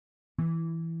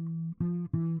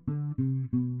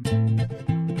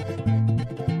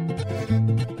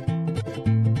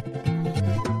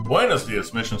Buenos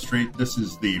dias, Mission Street. This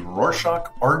is the Rorschach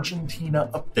Argentina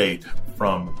update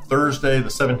from Thursday, the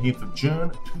 17th of June,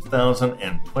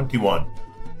 2021.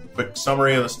 Quick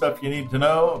summary of the stuff you need to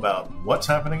know about what's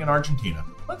happening in Argentina.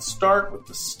 Let's start with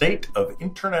the state of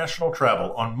international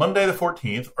travel. On Monday the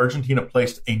 14th, Argentina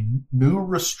placed a new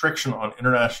restriction on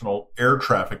international air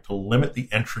traffic to limit the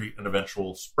entry and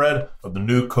eventual spread of the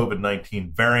new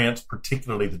COVID-19 variants,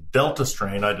 particularly the Delta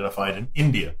strain identified in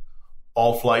India.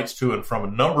 All flights to and from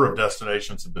a number of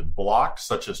destinations have been blocked,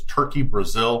 such as Turkey,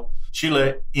 Brazil,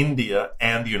 Chile, India,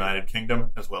 and the United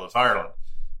Kingdom, as well as Ireland.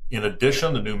 In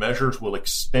addition, the new measures will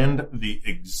extend the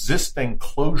existing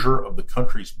closure of the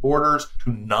country's borders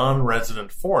to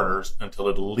non-resident foreigners until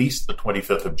at least the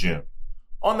 25th of June.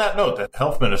 On that note, the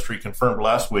health ministry confirmed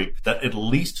last week that at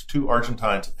least 2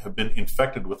 Argentines have been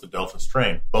infected with the Delta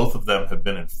strain. Both of them have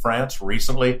been in France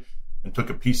recently and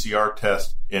took a PCR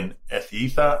test in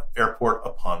Ezeiza airport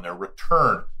upon their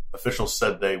return. Officials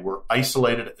said they were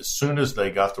isolated as soon as they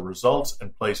got the results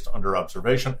and placed under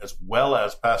observation, as well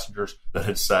as passengers that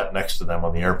had sat next to them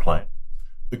on the airplane.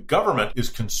 The government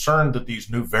is concerned that these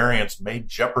new variants may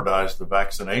jeopardize the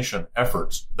vaccination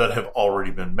efforts that have already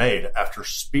been made. After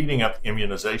speeding up the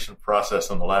immunization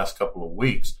process in the last couple of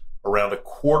weeks, around a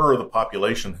quarter of the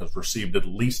population has received at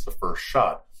least the first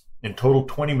shot. In total,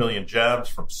 20 million jabs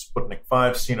from Sputnik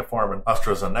V, Sinopharm, and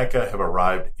AstraZeneca have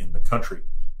arrived in the country.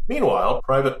 Meanwhile,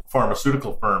 private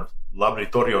pharmaceutical firm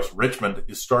Laboratorios Richmond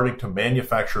is starting to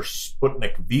manufacture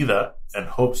Sputnik Vida and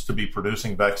hopes to be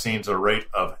producing vaccines at a rate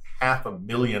of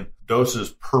 500,000 doses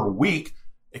per week,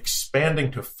 expanding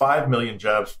to 5 million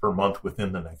jabs per month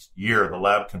within the next year. The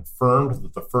lab confirmed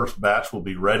that the first batch will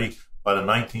be ready by the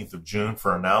 19th of June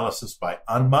for analysis by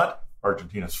ANMAT,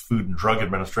 Argentina's Food and Drug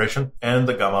Administration, and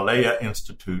the Gamaleya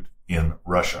Institute in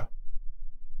Russia.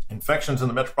 Infections in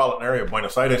the metropolitan area of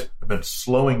Buenos Aires have been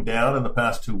slowing down in the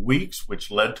past 2 weeks,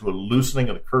 which led to a loosening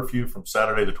of the curfew from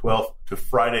Saturday the 12th to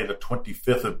Friday the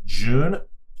 25th of June.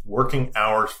 Working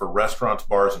hours for restaurants,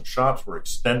 bars, and shops were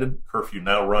extended. Curfew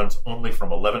now runs only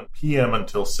from 11 p.m.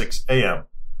 until 6 a.m.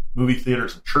 Movie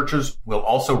theaters and churches will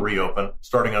also reopen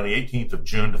starting on the 18th of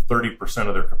June to 30%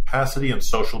 of their capacity, and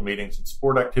social meetings and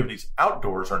sport activities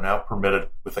outdoors are now permitted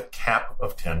with a cap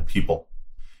of 10 people.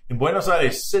 In Buenos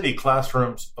Aires City,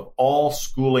 classrooms of all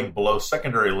schooling below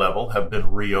secondary level have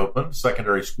been reopened.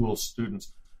 Secondary school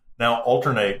students now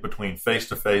alternate between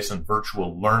face-to-face and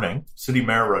virtual learning. City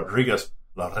Mayor Rodriguez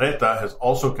Larreta has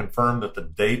also confirmed that the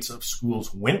dates of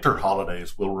schools' winter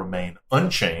holidays will remain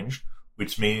unchanged,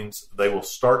 which means they will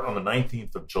start on the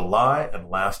 19th of July and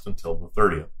last until the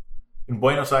 30th. In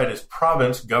Buenos Aires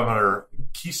province, Governor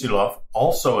Kicillof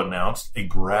also announced a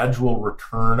gradual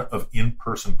return of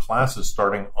in-person classes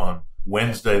starting on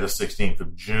Wednesday, the 16th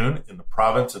of June. In the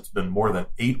province, it's been more than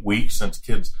 8 weeks since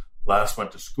kids last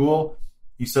went to school.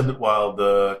 He said that while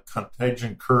the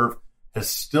contagion curve has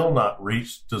still not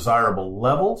reached desirable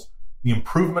levels, the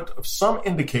improvement of some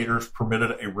indicators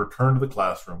permitted a return to the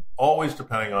classroom, always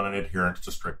depending on an adherence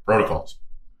to strict protocols.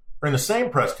 During the same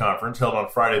press conference held on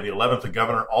Friday the 11th, the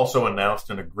governor also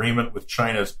announced an agreement with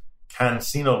China's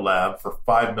CanSino lab for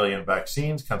 5 million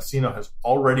vaccines. CanSino has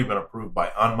already been approved by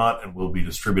ANMAT and will be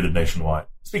distributed nationwide.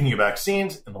 Speaking of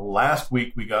vaccines, in the last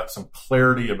week we got some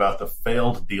clarity about the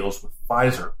failed deals with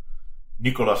Pfizer.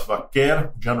 Nicolas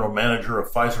Vaquer, general manager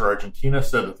of Pfizer Argentina,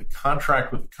 said that the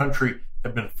contract with the country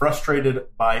had been frustrated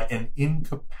by an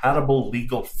incompatible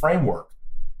legal framework.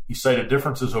 He cited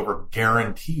differences over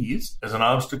guarantees as an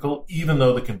obstacle, even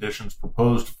though the conditions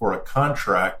proposed for a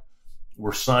contract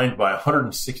were signed by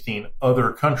 116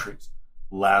 other countries.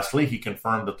 Lastly, he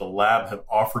confirmed that the lab had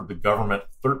offered the government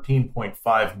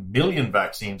 13.5 million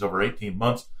vaccines over 18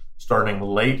 months, starting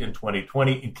late in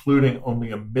 2020, including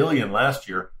only 1 million last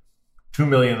year, 2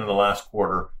 million in the last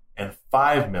quarter, and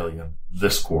 5 million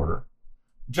this quarter.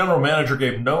 The general manager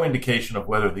gave no indication of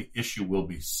whether the issue will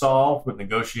be solved, but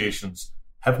negotiations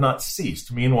have not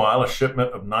ceased. Meanwhile, a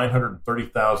shipment of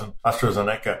 930,000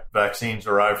 AstraZeneca vaccines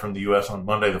arrived from the U.S. on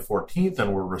Monday the 14th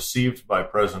and were received by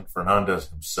President Fernandez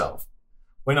himself.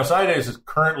 Buenos Aires is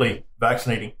currently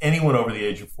vaccinating anyone over the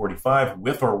age of 45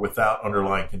 with or without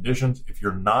underlying conditions. If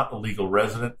you're not a legal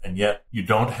resident and yet you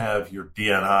don't have your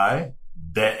DNI,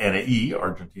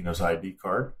 Argentina's ID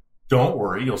card, don't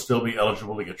worry, you'll still be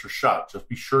eligible to get your shot. Just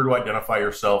be sure to identify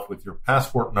yourself with your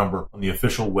passport number on the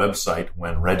official website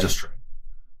when registering.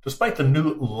 Despite the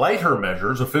new lighter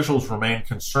measures, officials remain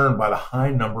concerned by the high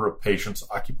number of patients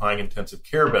occupying intensive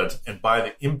care beds and by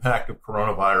the impact of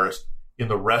coronavirus in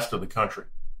the rest of the country.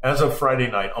 As of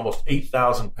Friday night, almost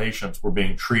 8,000 patients were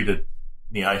being treated in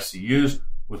the ICUs,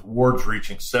 with wards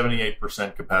reaching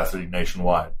 78% capacity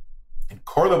nationwide. In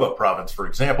Córdoba province, for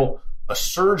example, a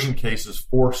surge in cases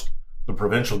forced the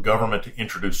provincial government to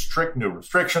introduce strict new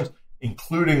restrictions,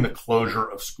 including the closure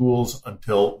of schools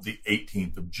until the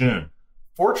 18th of June.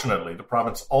 Fortunately, the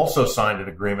province also signed an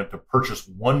agreement to purchase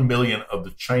 1 million of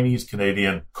the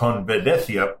Chinese-Canadian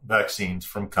Convidencia vaccines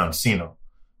from CanSino.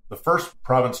 The first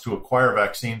province to acquire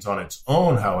vaccines on its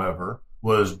own, however,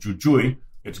 was Jujuy.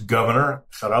 Its governor,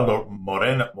 Geraldo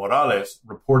Morales,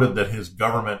 reported that his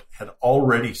government had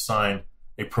already signed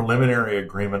a preliminary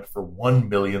agreement for 1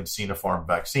 million Sinopharm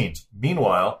vaccines.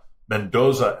 Meanwhile,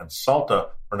 Mendoza and Salta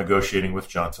are negotiating with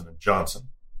Johnson & Johnson.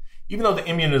 Even though the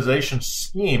immunization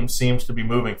scheme seems to be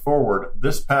moving forward,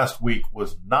 this past week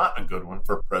was not a good one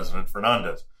for President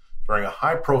Fernandez. During a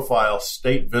high-profile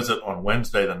state visit on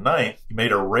Wednesday the 9th, he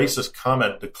made a racist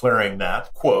comment declaring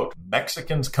that, quote,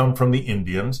 Mexicans come from the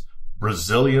Indians,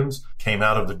 Brazilians came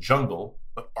out of the jungle,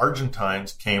 but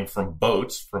Argentines came from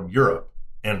boats from Europe,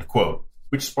 end quote,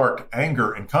 which sparked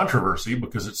anger and controversy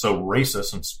because it's so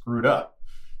racist and screwed up.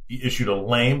 He issued a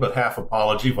lame but half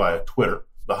apology via Twitter.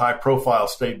 The high-profile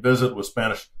state visit was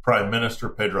Spanish Prime Minister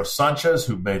Pedro Sanchez,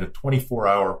 who made a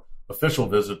 24-hour official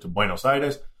visit to Buenos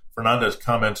Aires. Fernandez's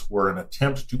comments were an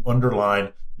attempt to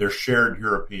underline their shared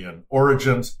European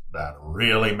origins that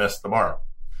really missed the mark.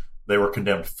 They were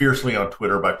condemned fiercely on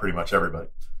Twitter by pretty much everybody.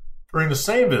 During the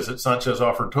same visit, Sanchez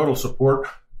offered total support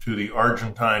to the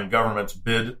Argentine government's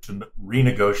bid to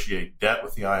renegotiate debt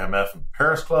with the IMF and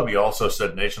Paris Club. He also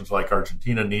said nations like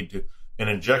Argentina need an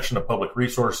injection of public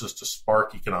resources to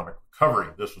spark economic recovery.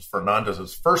 This was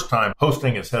Fernandez's first time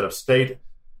hosting as head of state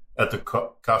at the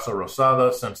Casa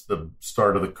Rosada since the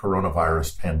start of the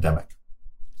coronavirus pandemic.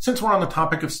 Since we're on the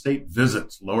topic of state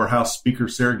visits, Lower House Speaker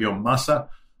Sergio Massa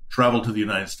traveled to the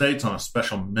United States on a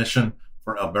special mission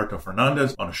for Alberto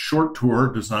Fernandez on a short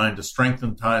tour designed to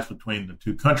strengthen ties between the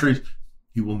two countries.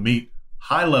 He will meet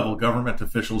high-level government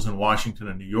officials in Washington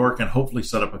and New York and hopefully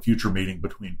set up a future meeting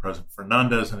between President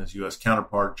Fernandez and his U.S.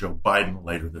 counterpart, Joe Biden,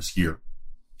 later this year.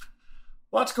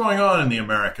 Lots going on in the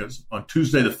Americas. On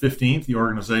Tuesday the 15th, the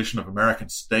Organization of American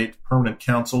States Permanent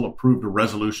Council approved a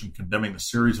resolution condemning the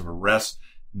series of arrests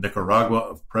in Nicaragua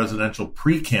of presidential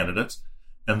pre-candidates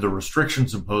and the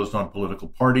restrictions imposed on political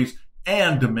parties,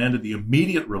 and demanded the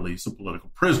immediate release of political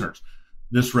prisoners.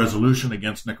 This resolution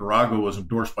against Nicaragua was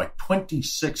endorsed by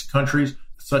 26 countries,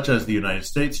 such as the United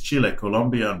States, Chile,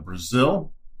 Colombia, and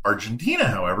Brazil. Argentina,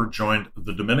 however, joined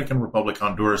the Dominican Republic,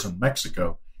 Honduras, and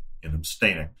Mexico in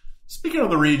abstaining. Speaking of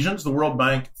the regions, the World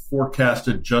Bank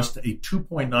forecasted just a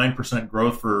 2.9%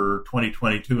 growth for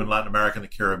 2022 in Latin America and the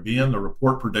Caribbean. The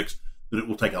report predicts that it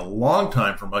will take a long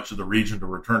time for much of the region to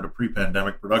return to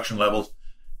pre-pandemic production levels,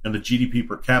 and the GDP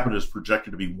per capita is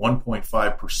projected to be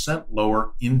 1.5%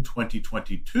 lower in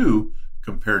 2022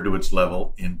 compared to its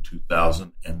level in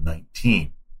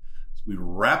 2019. As we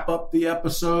wrap up the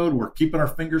episode, we're keeping our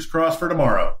fingers crossed for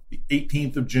tomorrow, the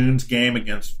 18th of June's game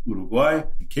against Uruguay.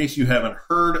 In case you haven't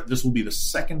heard, this will be the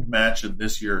second match in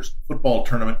this year's football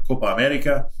tournament, Copa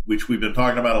America, which we've been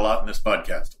talking about a lot in this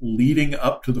podcast. Leading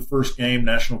up to the first game,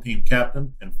 national team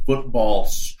captain and football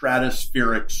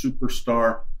stratospheric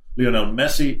superstar Lionel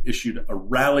Messi issued a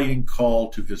rallying call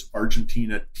to his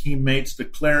Argentina teammates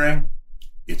declaring,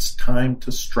 "It's time to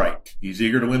strike." He's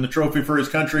eager to win the trophy for his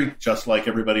country, just like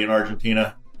everybody in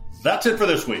Argentina. That's it for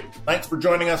this week. Thanks for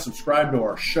joining us. Subscribe to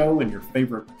our show in your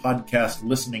favorite podcast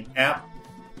listening app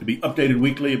to be updated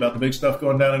weekly about the big stuff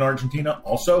going down in Argentina.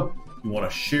 Also, if you want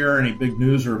to share any big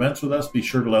news or events with us, be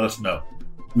sure to let us know.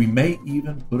 We may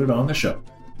even put it on the show.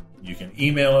 You can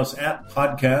email us at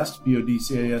podcast,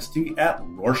 podcast,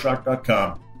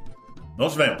 @Rorschach.com.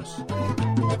 Nos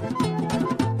vemos.